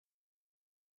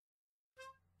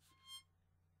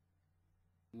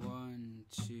1,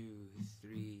 2,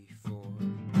 3, 4.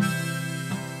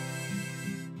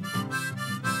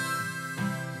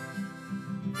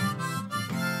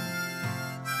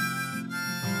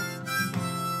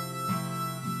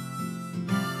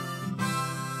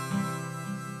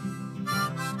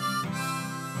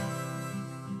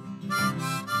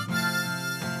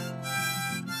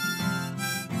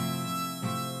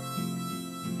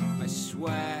 I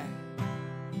swear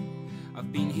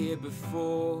I've been here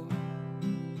before.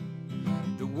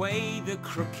 The way the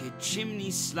crooked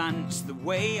chimney slants, the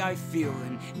way I feel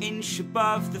an inch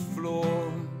above the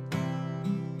floor.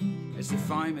 As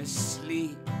if I'm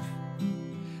asleep,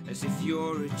 as if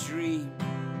you're a dream,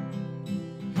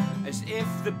 as if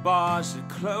the bars are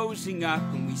closing up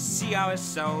and we see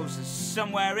ourselves as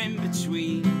somewhere in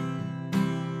between.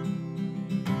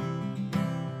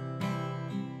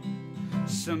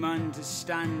 Some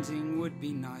understanding would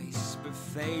be nice, but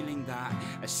failing that,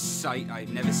 a sight I've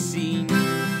never seen.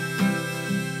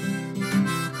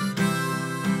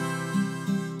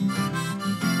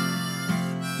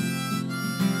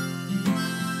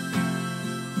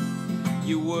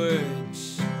 Your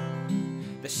words,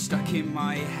 they're stuck in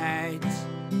my head.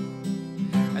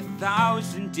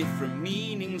 1,000 different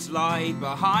meanings lie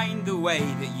behind the way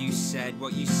that you said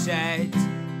what you said.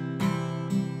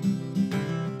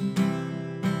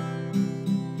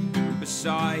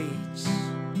 Besides,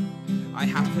 I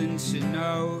happen to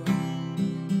know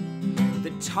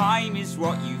that time is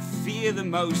what you fear the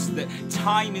most, that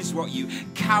time is what you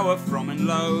cower from and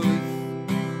loathe.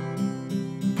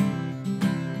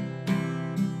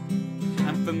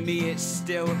 And for me it's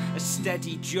still a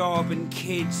steady job and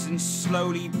kids and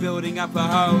slowly building up a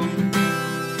home.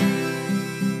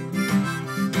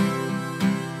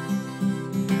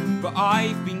 But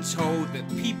I've been told that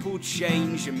people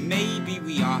change and maybe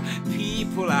we are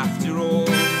people after all.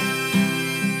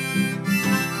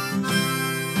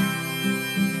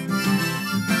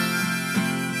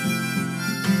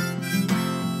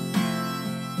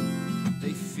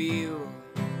 They feel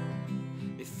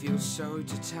so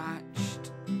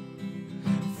detached,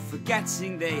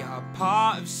 forgetting they are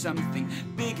part of something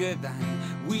bigger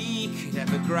than we could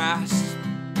ever grasp.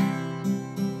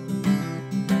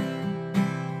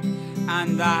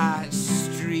 And that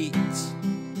street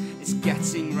is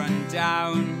getting run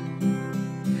down.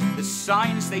 The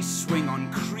signs they swing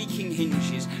on creaking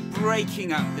hinges,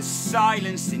 breaking up the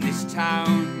silence in this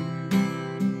town.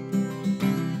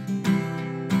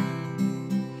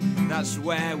 That's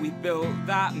where we built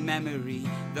that memory,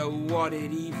 though what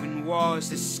it even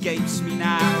was escapes me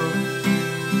now.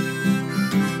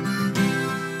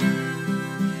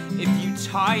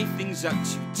 Tie things up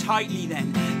too tightly,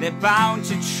 then they're bound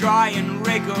to try and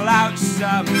wriggle out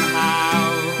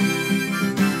somehow.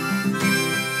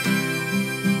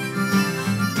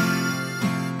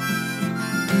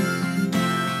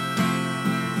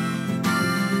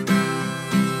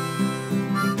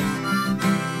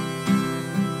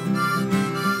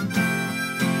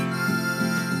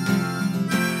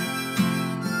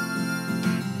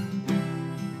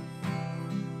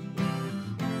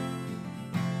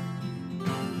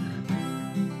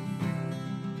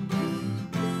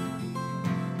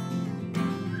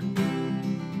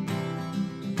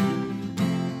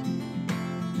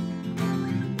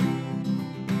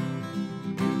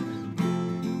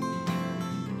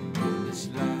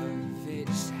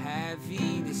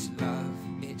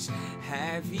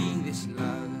 Heavy, this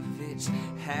love, it's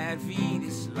heavy,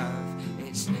 this love,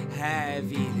 it's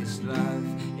heavy, this love,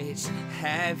 it's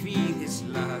heavy, this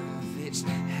love, it's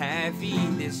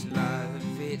heavy, this love,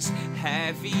 it's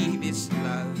heavy, this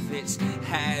love, it's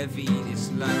heavy,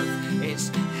 this love, it's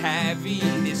heavy,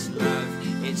 this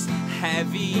love, it's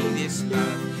heavy, this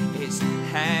love, it's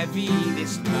heavy,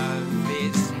 this love,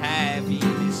 it's heavy,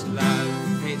 this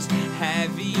love, it's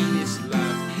heavy, this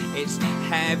love, it's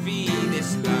heavy,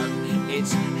 this love,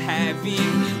 it's heavy.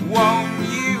 Won't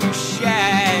you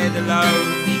share the load?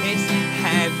 It's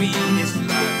heavy, this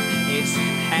love, it's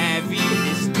heavy,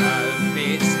 this love,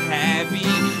 it's heavy.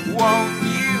 Won't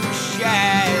you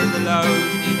share the load?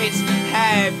 It's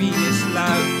heavy, this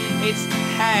love, it's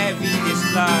heavy, this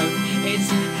love, it's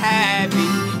heavy.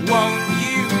 Won't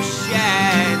you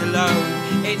share the load?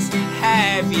 It's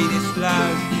heavy, this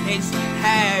love, it's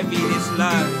heavy, this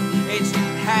love, it's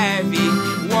heavy.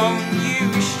 Won't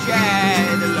you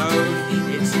share the load?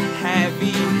 It's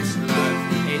heavy, this love,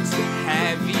 it's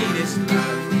heavy, this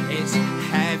love, it's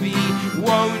heavy.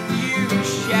 Won't you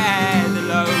share the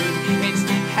load? It's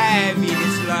heavy,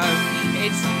 this love,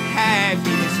 it's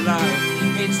heavy, this love,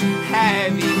 it's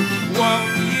heavy.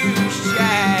 Won't you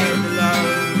share the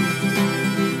load?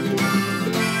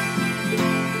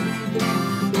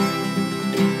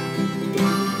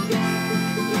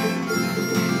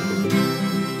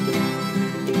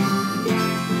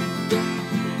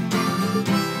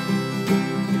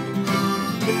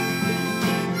 love.